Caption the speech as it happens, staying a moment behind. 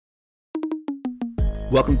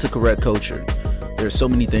Welcome to Correct Culture. There are so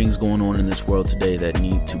many things going on in this world today that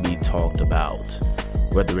need to be talked about,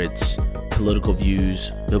 whether it's political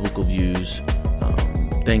views, biblical views,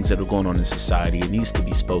 things that are going on in society. It needs to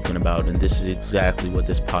be spoken about, and this is exactly what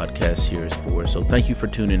this podcast here is for. So thank you for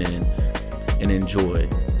tuning in and enjoy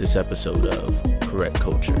this episode of Correct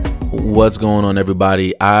Culture. What's going on,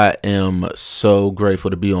 everybody? I am so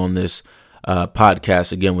grateful to be on this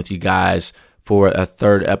podcast again with you guys for a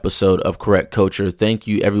third episode of Correct Culture. Thank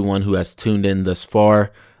you, everyone who has tuned in thus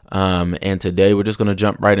far. And today we're just going to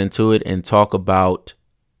jump right into it and talk about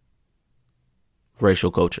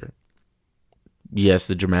racial culture. Yes,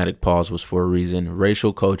 the dramatic pause was for a reason.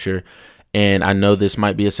 Racial culture. And I know this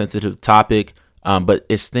might be a sensitive topic, but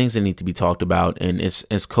it's things that need to be talked about, and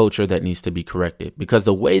it's culture that needs to be corrected. Because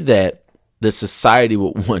the way that the society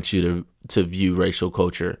would want you to view racial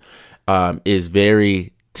culture is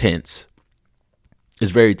very tense. It's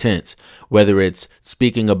very tense, whether it's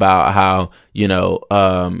speaking about how,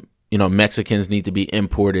 Mexicans need to be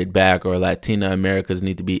imported back, or Latina Americans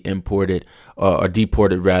need to be imported or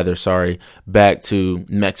deported back to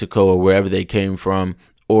Mexico or wherever they came from,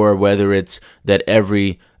 or whether it's that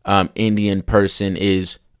every Indian person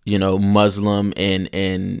is, Muslim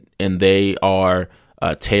and they are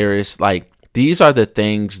terrorists. Like, these are the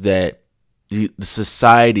things that the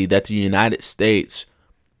society, that the United States,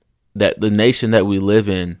 that the nation that we live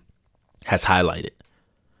in has highlighted.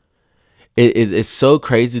 It's so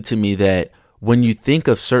crazy to me that when you think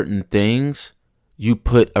of certain things, you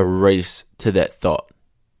put a race to that thought.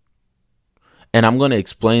 And I'm going to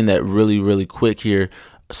explain that really, really quick here.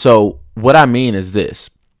 So what I mean is this.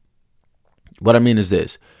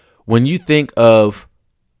 When you think of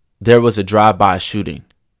there was a drive-by shooting,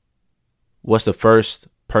 what's the first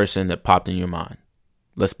person that popped in your mind?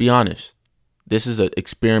 Let's be honest. This is an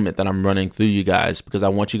experiment that I'm running through you guys because I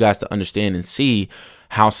want you guys to understand and see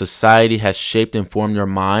how society has shaped and formed your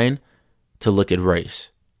mind to look at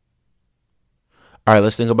race. All right,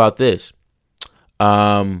 let's think about this.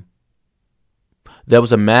 There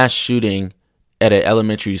was a mass shooting at an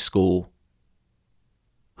elementary school.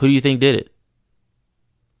 Who do you think did it?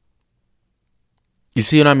 You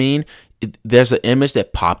see what I mean? There's an image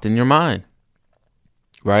that popped in your mind,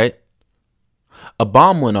 right? A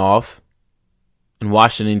bomb went off in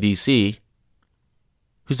Washington, D.C.,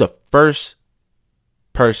 who's the first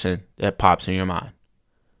person that pops in your mind?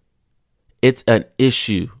 It's an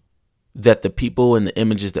issue that the people and the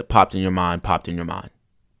images that popped in your mind,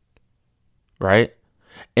 right?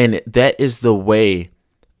 And that is the way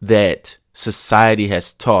that society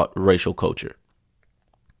has taught racial culture.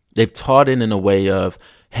 They've taught it in a way of,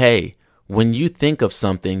 hey, when you think of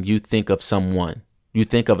something, you think of someone. You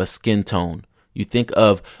think of a skin tone. You think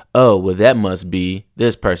of, oh, well, that must be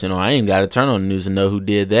this person. Or I ain't got to turn on the news and know who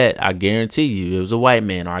did that. I guarantee you it was a white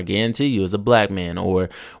man, or I guarantee you it was a black man, or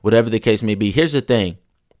whatever the case may be. Here's the thing.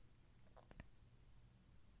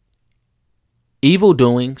 Evil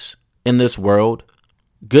doings in this world,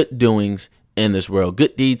 good doings in this world,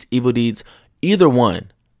 good deeds, evil deeds, either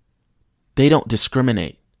one, they don't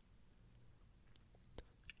discriminate.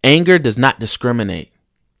 Anger does not discriminate.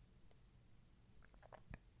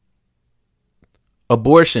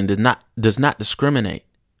 Abortion does not discriminate.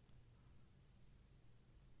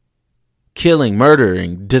 Killing,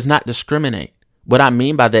 murdering does not discriminate. What I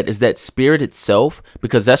mean by that is that spirit itself,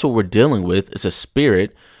 because that's what we're dealing with. It's a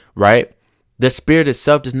spirit, right? The spirit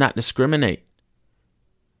itself does not discriminate.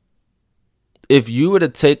 If you were to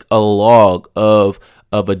take a log of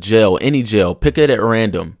a jail, any jail, pick it at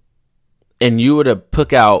random, and you were to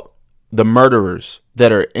pick out the murderers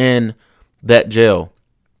that are in that jail,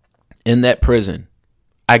 in that prison,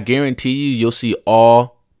 I guarantee you'll see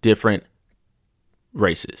all different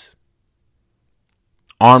races.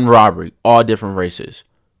 Armed robbery, all different races.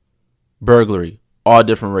 Burglary, all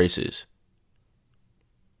different races.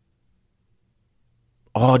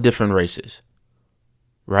 All different races.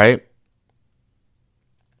 Right?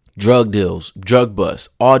 Drug deals, drug busts,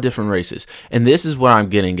 all different races. And this is what I'm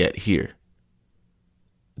getting at here.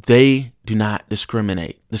 They do not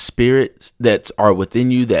discriminate. The spirits that are within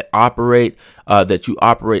you that operate, that you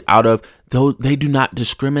operate out of, they do not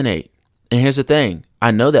discriminate. And here's the thing. I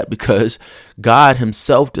know that because God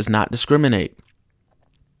himself does not discriminate.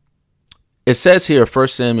 It says here, 1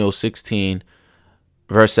 Samuel 16,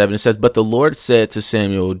 verse 7, it says, "But the Lord said to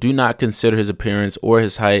Samuel, do not consider his appearance or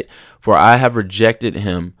his height, for I have rejected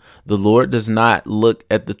him. The Lord does not look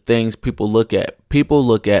at the things people look at. People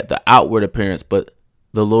look at the outward appearance, but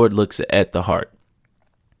the Lord looks at the heart."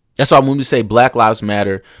 That's why when we say Black Lives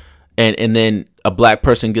Matter, and then a black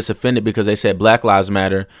person gets offended because they said Black Lives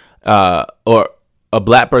Matter, or a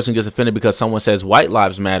black person gets offended because someone says white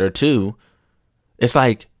lives matter too. It's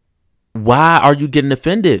like, why are you getting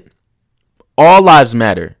offended? All lives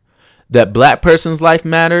matter. That black person's life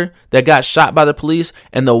matter that got shot by the police,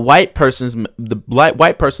 and the white person's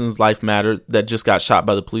life matter that just got shot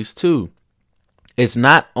by the police too. It's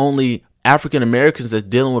not only African Americans that's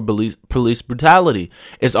dealing with police brutality.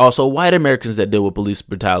 It's also white Americans that deal with police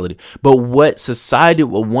brutality. But what society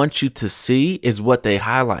will want you to see is what they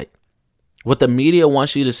highlight. What the media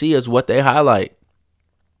wants you to see is what they highlight.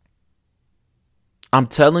 I'm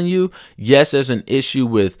telling you, yes, there's an issue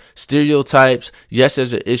with stereotypes. Yes,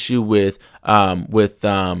 there's an issue with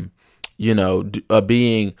being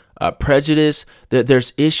prejudiced.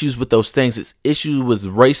 There's issues with those things. It's issues with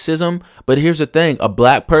racism. But here's the thing: a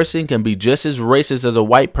black person can be just as racist as a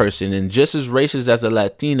white person, and just as racist as a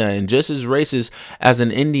Latina, and just as racist as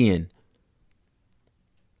an Indian,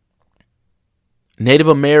 Native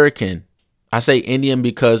American. I say Indian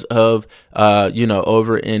because of,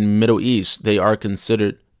 over in Middle East, they are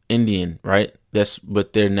considered Indian, right?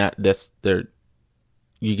 But they're not,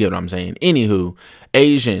 you get what I'm saying? Anywho,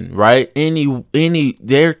 Asian, right?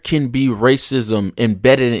 There can be racism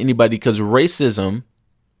embedded in anybody, because racism,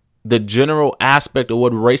 the general aspect of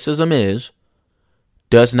what racism is,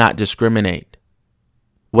 does not discriminate.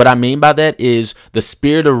 What I mean by that is the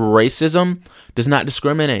spirit of racism does not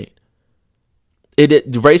discriminate.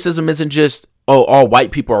 Racism isn't just, all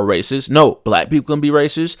white people are racist. No, black people can be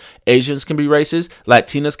racist. Asians can be racist.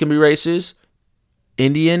 Latinas can be racist.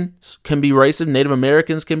 Indians can be racist. Native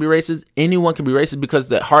Americans can be racist. Anyone can be racist, because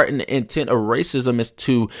the heart and the intent of racism is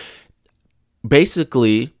to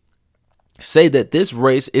basically say that this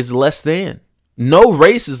race is less than. No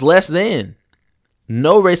race is less than.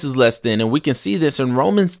 No race is less than. And we can see this in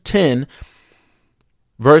Romans 10,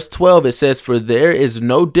 verse 12, it says, "For there is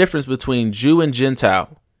no difference between Jew and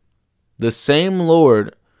Gentile. The same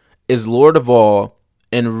Lord is Lord of all,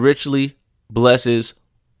 and richly blesses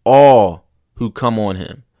all who come on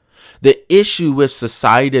him." The issue with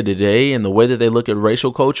society today and the way that they look at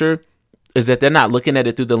racial culture is that they're not looking at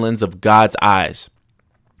it through the lens of God's eyes.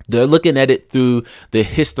 They're looking at it through the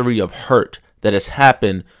history of hurt that has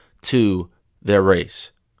happened to their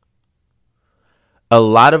race. A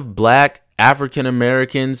lot of black African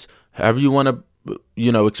Americans, however you want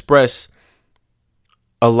to, express,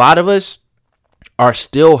 a lot of us are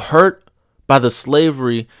still hurt by the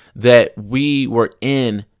slavery that we were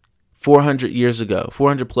in 400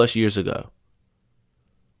 plus years ago.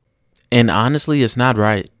 And honestly, it's not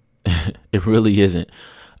right. It really isn't.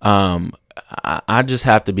 I just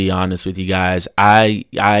have to be honest with you guys. I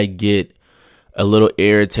get a lot of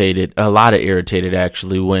irritated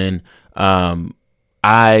actually, when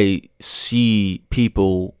I see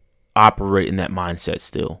people operate in that mindset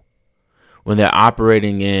still. When they're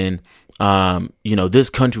operating in, this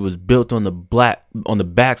country was built on the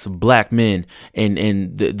backs of black men,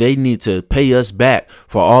 and they need to pay us back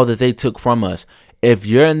for all that they took from us. If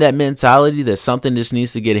you're in that mentality that something just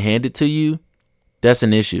needs to get handed to you, that's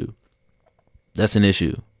an issue. That's an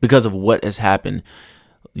issue because of what has happened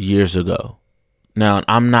years ago. Now,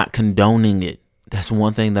 I'm not condoning it. That's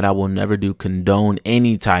one thing that I will never do, condone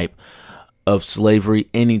any type of slavery,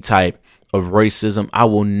 any type of racism. I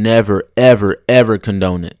will never, ever, ever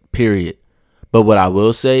condone it, period. But what I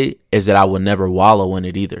will say is that I will never wallow in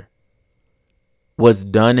it either. What's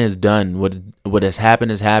done is done. What has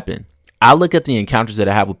happened has happened. I look at the encounters that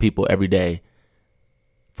I have with people every day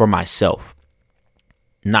for myself,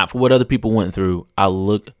 not for what other people went through. I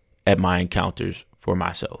look at my encounters for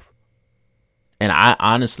myself. And I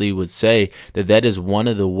honestly would say that is one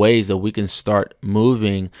of the ways that we can start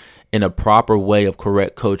moving in a proper way of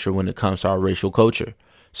correct culture when it comes to our racial culture.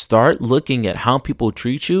 Start looking at how people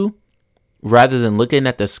treat you rather than looking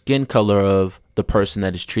at the skin color of the person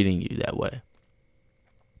that is treating you that way.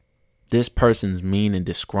 This person's mean and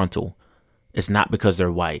disgruntled. It's not because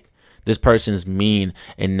they're white. This person's mean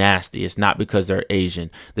and nasty. It's not because they're Asian.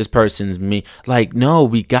 This person's mean. No,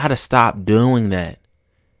 we got to stop doing that.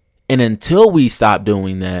 And until we stop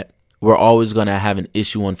doing that, we're always going to have an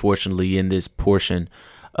issue, unfortunately, in this portion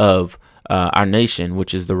of our nation,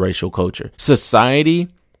 which is the racial culture. Society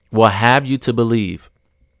will have you to believe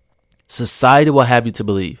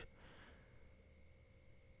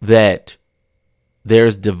that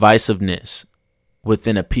there's divisiveness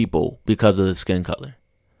within a people because of the skin color.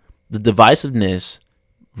 The divisiveness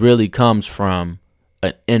really comes from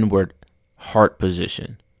an inward heart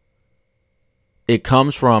position. It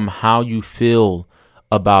comes from how you feel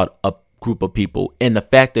about a group of people and the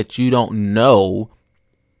fact that you don't know,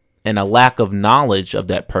 and a lack of knowledge of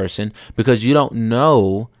that person because you don't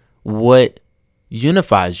know what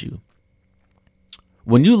unifies you.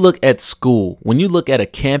 When you look at school, when you look at a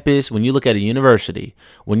campus, when you look at a university,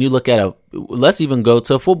 when you look at let's even go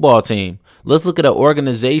to a football team. Let's look at an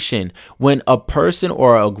organization. When a person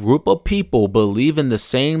or a group of people believe in the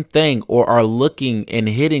same thing or are looking and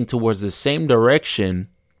hitting towards the same direction,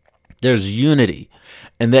 there's unity.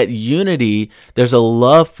 And that unity, there's a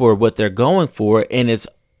love for what they're going for, and it's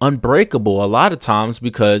unbreakable a lot of times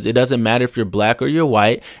because it doesn't matter if you're black or you're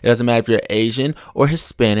white. It doesn't matter if you're Asian or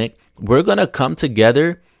Hispanic. We're going to come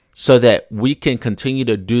together so that we can continue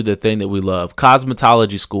to do the thing that we love.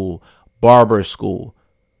 Cosmetology school, barber school,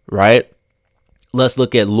 right? Let's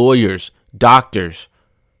look at lawyers, doctors.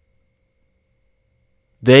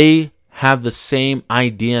 They have the same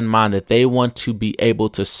idea in mind that they want to be able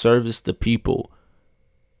to service the people.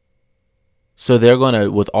 So they're going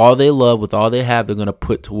to, with all they love, with all they have, they're going to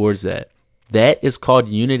put towards that. That is called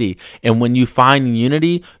unity. And when you find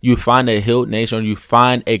unity, you find a healed nation, or you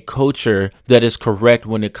find a culture that is correct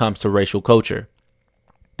when it comes to racial culture.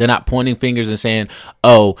 They're not pointing fingers and saying,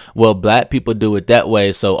 oh, well, black people do it that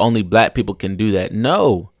way, so only black people can do that.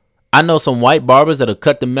 No. I know some white barbers that'll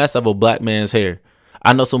cut the mess out of a black man's hair.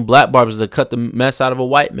 I know some black barbers that cut the mess out of a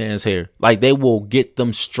white man's hair. Like, they will get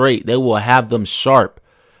them straight. They will have them sharp.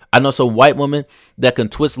 I know some white women that can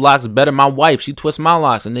twist locks better. My wife, she twists my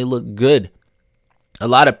locks and they look good. A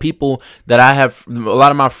lot of people that I have, a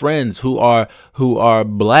lot of my friends who are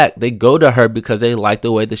black, they go to her because they like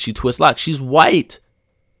the way that she twists locks. She's white.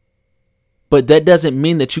 But that doesn't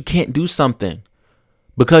mean that you can't do something.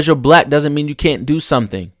 Because you're black doesn't mean you can't do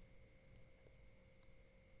something.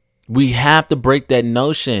 We have to break that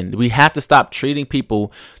notion. We have to stop treating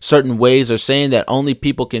people certain ways or saying that only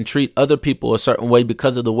people can treat other people a certain way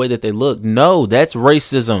because of the way that they look. No, that's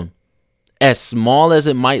racism. As small as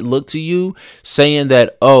it might look to you, saying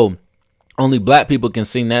that, oh, only black people can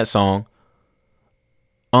sing that song.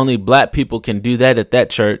 Only black people can do that at that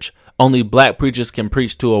church. Only black preachers can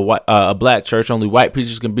preach to a black church. Only white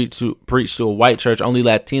preachers can preach to a white church. Only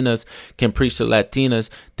Latinas can preach to Latinas.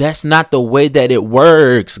 That's not the way that it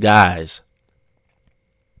works, guys.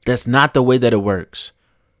 That's not the way that it works.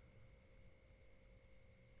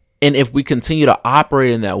 And if we continue to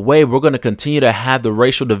operate in that way, we're going to continue to have the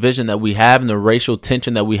racial division that we have and the racial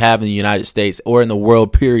tension that we have in the United States or in the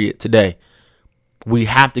world, period, today. We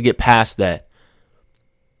have to get past that.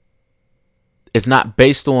 It's not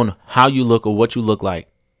based on how you look or what you look like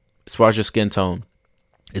as far as your skin tone.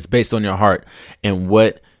 It's based on your heart and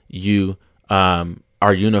what you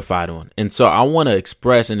are unified on. And so I want to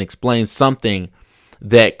express and explain something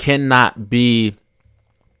that cannot be,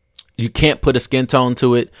 you can't put a skin tone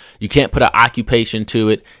to it. You can't put an occupation to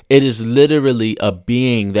it. It is literally a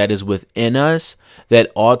being that is within us that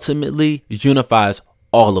ultimately unifies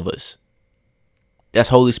all of us. That's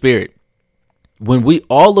Holy Spirit. When we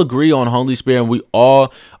all agree on Holy Spirit and we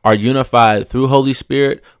all are unified through Holy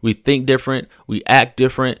Spirit, we think different, we act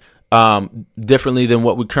different, differently than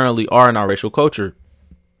what we currently are in our racial culture.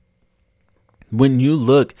 When you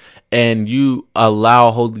look and you allow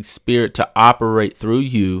Holy Spirit to operate through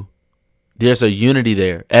you, there's a unity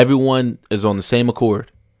there. Everyone is on the same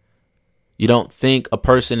accord. You don't think a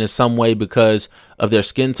person is some way because of their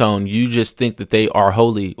skin tone. You just think that they are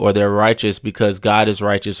holy or they're righteous because God is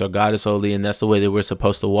righteous or God is holy. And that's the way that we're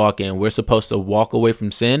supposed to walk in. We're supposed to walk away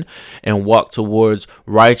from sin and walk towards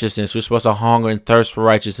righteousness. We're supposed to hunger and thirst for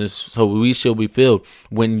righteousness so we shall be filled.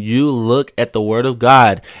 When you look at the word of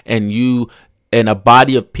God and you and a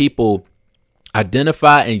body of people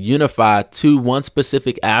identify and unify to one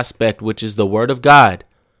specific aspect, which is the word of God,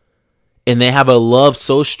 and they have a love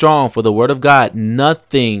so strong for the word of God,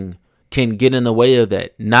 nothing can get in the way of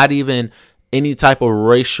that. Not even any type of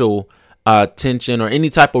racial tension or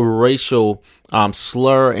any type of racial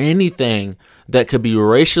slur, anything that could be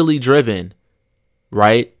racially driven,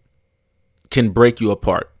 right, can break you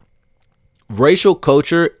apart. Racial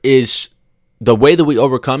culture is the way that we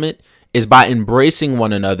overcome it is by embracing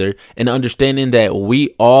one another and understanding that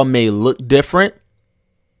we all may look different,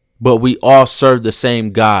 but we all serve the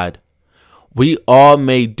same God. We all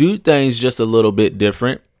may do things just a little bit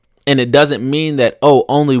different. And it doesn't mean that, oh,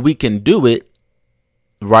 only we can do it.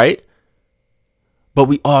 Right. But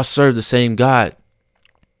we all serve the same God.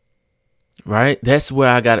 Right. That's where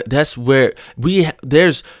I got it. That's where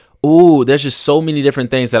there's just so many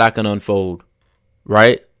different things that I can unfold.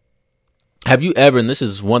 Right. Have you ever, and this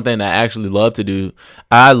is one thing that I actually love to do.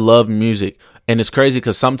 I love music. And it's crazy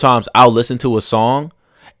because sometimes I'll listen to a song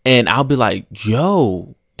and I'll be like,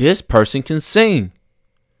 yo, this person can sing,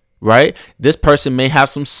 right? This person may have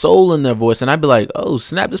some soul in their voice. And I'd be like, oh,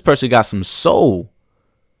 snap, this person got some soul.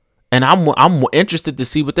 And I'm interested to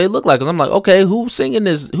see what they look like, because I'm like, okay, who's singing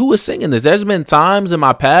this? Who is singing this? There's been times in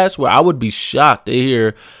my past where I would be shocked to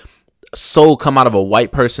hear soul come out of a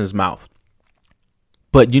white person's mouth.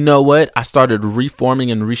 But you know what? I started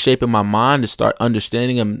reforming and reshaping my mind to start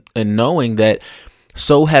understanding and knowing that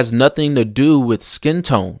soul has nothing to do with skin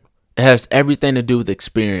tone. It has everything to do with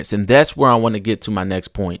experience. And that's where I want to get to my next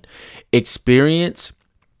point. Experience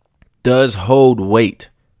does hold weight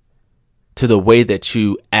to the way that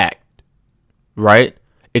you act. Right?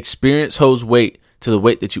 Experience holds weight to the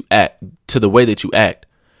way that you act.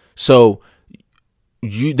 So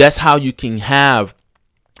that's how you can have,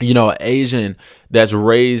 an Asian that's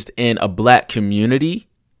raised in a black community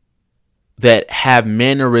that have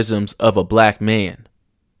mannerisms of a black man.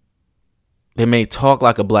 They may talk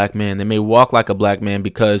like a black man. They may walk like a black man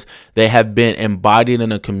because they have been embodied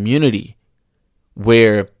in a community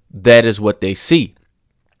where that is what they see.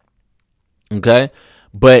 Okay?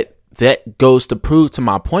 But that goes to prove to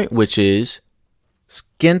my point, which is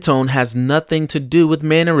skin tone has nothing to do with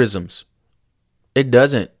mannerisms. It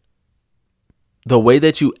doesn't. The way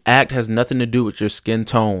that you act has nothing to do with your skin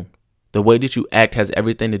tone. The way that you act has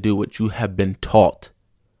everything to do with what you have been taught,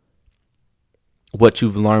 what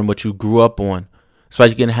you've learned, what you grew up on. So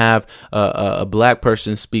you can have a black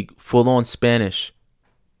person speak full on Spanish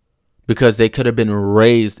because they could have been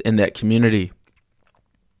raised in that community.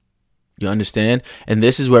 You understand? And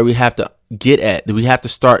this is where we have to get at. We have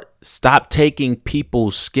to stop taking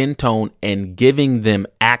people's skin tone and giving them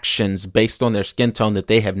actions based on their skin tone that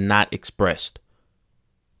they have not expressed.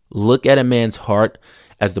 Look at a man's heart,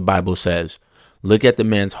 as the Bible says. Look at the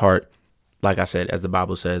man's heart, like I said, as the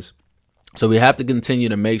Bible says. So we have to continue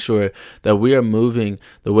to make sure that we are moving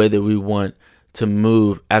the way that we want to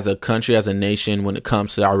move as a country, as a nation, when it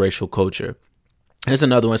comes to our racial culture. Here's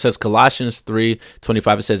another one. It says Colossians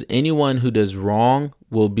 3:25. It says, anyone who does wrong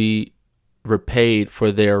will be repaid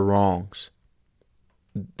for their wrongs.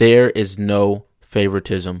 There is no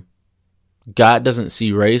favoritism. God doesn't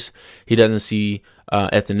see race. He doesn't see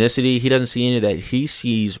ethnicity. He doesn't see any of that. He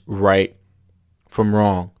sees right from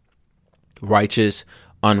wrong, righteous,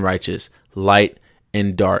 unrighteous, light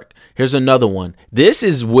and dark. Here's another one. This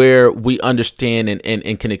is where we understand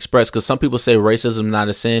and can express, because some people say racism is not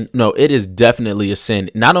a sin. No, it is definitely a sin.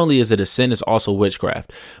 Not only is it a sin, it's also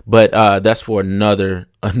witchcraft. But that's for another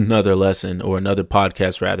lesson, or another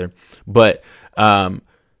podcast rather. But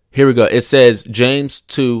here we go. It says James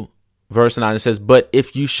 2 verse 9. It says, but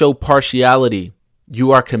if you show partiality,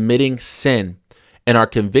 you are committing sin and are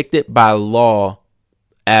convicted by law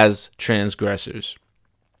as transgressors.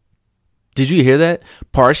 Did you hear that?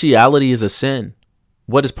 Partiality is a sin.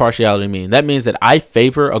 What does partiality mean? That means that I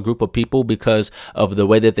favor a group of people because of the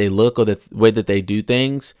way that they look or the way that they do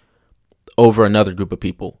things over another group of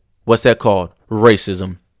people. What's that called?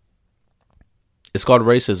 Racism. It's called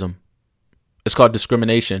racism. It's called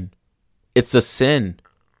discrimination. It's a sin.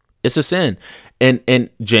 It's a sin. And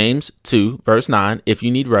James 2 verse 9, if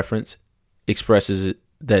you need reference, expresses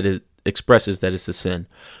that it's a sin.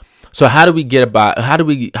 So how do we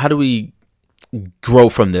grow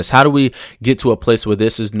from this? How do we get to a place where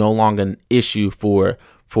this is no longer an issue for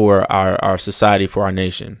our society, for our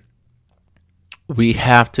nation? We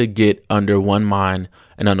have to get under one mind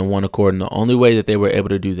and under one accord. And the only way that they were able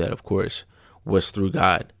to do that, of course, was through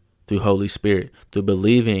God, through Holy Spirit, through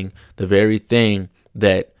believing the very thing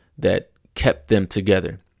that kept them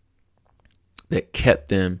together, There's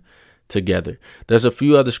a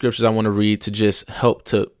few other scriptures I want to read to just help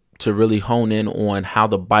to really hone in on how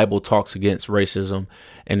the Bible talks against racism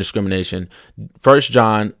and discrimination. 1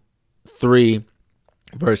 John 3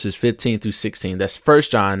 verses 15 through 16. That's 1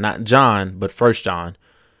 John, not John, but 1 John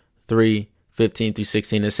 3, 15 through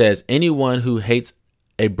 16. It says, anyone who hates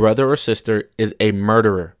a brother or sister is a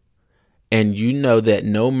murderer. And you know that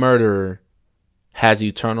no murderer has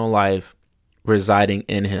eternal life residing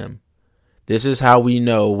in him. This is how we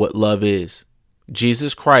know what love is.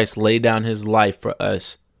 Jesus Christ laid down his life for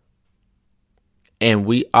us. And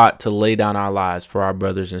we ought to lay down our lives for our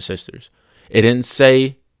brothers and sisters. It didn't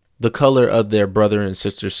say the color of their brother and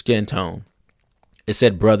sister's skin tone. It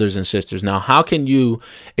said brothers and sisters. Now, how can you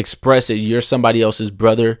express that you're somebody else's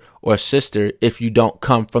brother or sister if you don't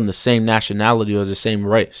come from the same nationality or the same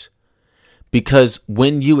race? Because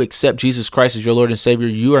when you accept Jesus Christ as your Lord and Savior,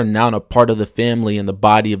 you are now a part of the family and the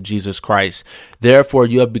body of Jesus Christ. Therefore,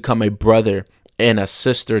 you have become a brother and a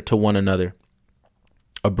sister to one another.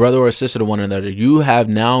 A brother or a sister to one another. You have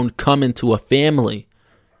now come into a family,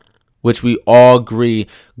 which we all agree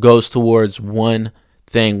goes towards one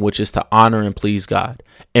thing, which is to honor and please God.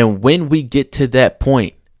 And when we get to that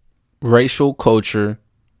point, racial culture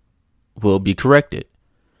will be corrected.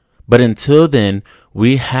 But until then,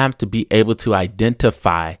 we have to be able to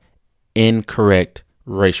identify incorrect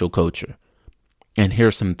racial culture. And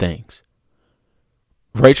here's some things.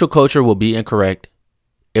 Racial culture will be incorrect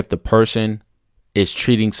if the person is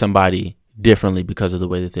treating somebody differently because of the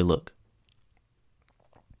way that they look.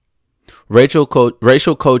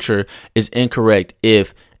 Racial culture is incorrect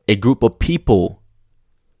if a group of people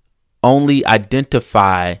only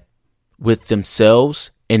identify with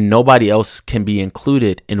themselves and nobody else can be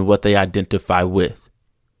included in what they identify with.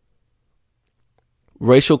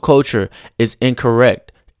 Racial culture is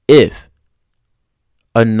incorrect if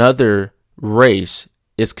another race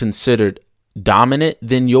is considered dominant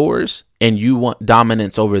than yours and you want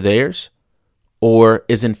dominance over theirs, or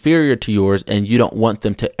is inferior to yours and you don't want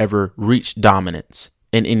them to ever reach dominance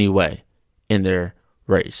in any way in their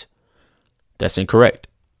race. That's incorrect.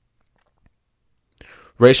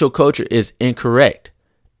 Racial culture is incorrect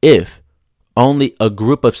if only a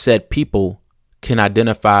group of said people can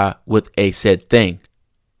identify with a said thing.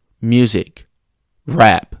 Music,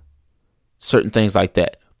 rap, certain things like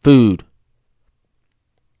that, food.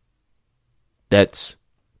 That's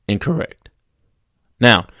incorrect.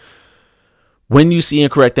 Now, when you see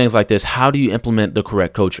incorrect things like this, how do you implement the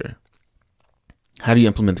correct culture? How do you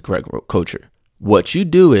implement the correct culture? What you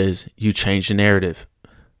do is you change the narrative.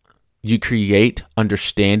 You create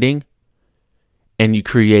understanding and you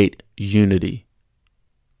create unity,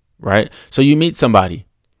 right? So you meet somebody.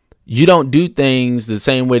 You don't do things the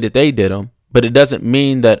same way that they did them, but it doesn't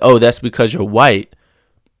mean that, oh, that's because you're white.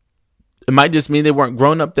 It might just mean they weren't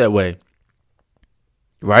grown up that way,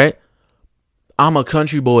 right? I'm a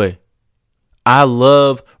country boy. I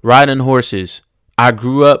love riding horses. I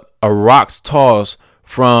grew up a rock's toss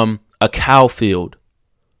from a cow field.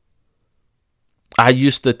 I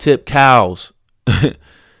used to tip cows.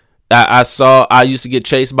 I used to get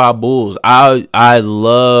chased by bulls. I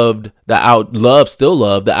still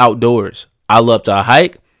love the outdoors. I love to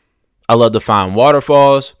hike. I love to find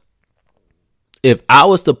waterfalls. If I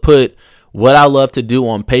was to put what I love to do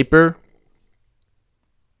on paper,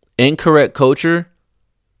 incorrect culture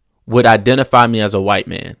would identify me as a white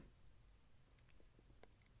man.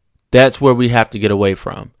 That's where we have to get away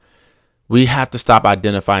from. We have to stop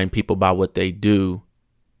identifying people by what they do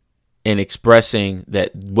and expressing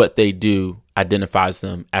that what they do identifies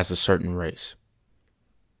them as a certain race.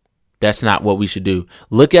 That's not what we should do.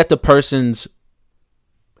 Look at the person's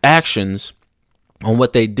actions on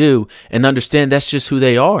what they do and understand that's just who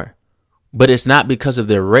they are. But it's not because of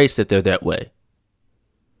their race that they're that way.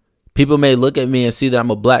 People may look at me and see that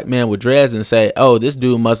I'm a black man with dreads and say, oh, this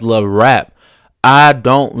dude must love rap. I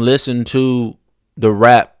don't listen to the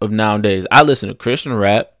rap of nowadays. I listen to Christian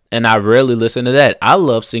rap and I rarely listen to that. I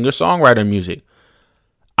love singer-songwriter music.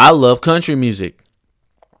 I love country music.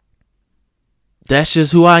 That's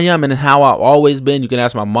just who I am and how I've always been. You can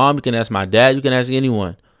ask my mom, you can ask my dad, you can ask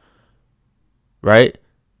anyone. Right?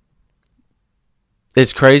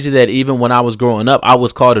 It's crazy that even when I was growing up, I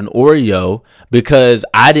was called an Oreo because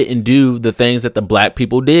I didn't do the things that the black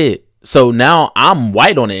people did. So now I'm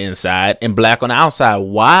white on the inside and black on the outside.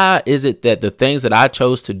 Why is it that the things that I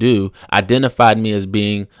chose to do identified me as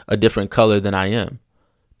being a different color than I am?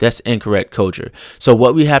 That's incorrect culture. So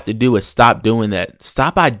what we have to do is stop doing that.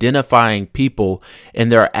 Stop identifying people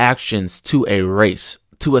and their actions to a race,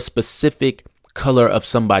 to a specific color of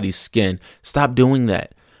somebody's skin. Stop doing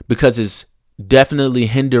that because it's definitely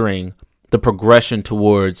hindering the progression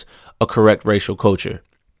towards a correct racial culture.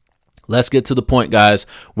 Let's get to the point, guys,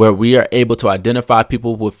 where we are able to identify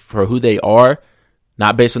people for who they are,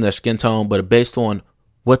 not based on their skin tone, but based on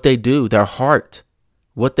what they do, their heart,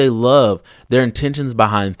 what they love, their intentions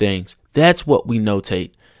behind things. That's what we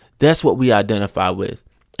notate. That's what we identify with.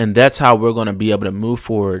 And that's how we're going to be able to move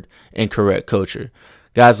forward in correct culture.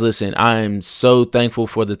 Guys, listen, I am so thankful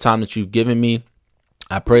for the time that you've given me.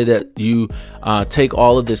 I pray that you take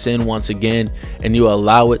all of this in once again and you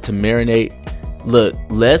allow it to marinate. Look,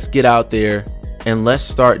 let's get out there and let's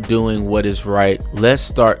start doing what is right. Let's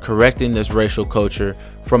start correcting this racial culture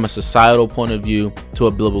from a societal point of view to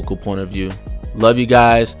a biblical point of view. Love you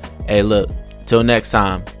guys. Hey, look, till next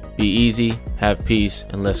time, be easy, have peace,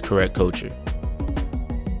 and let's correct culture.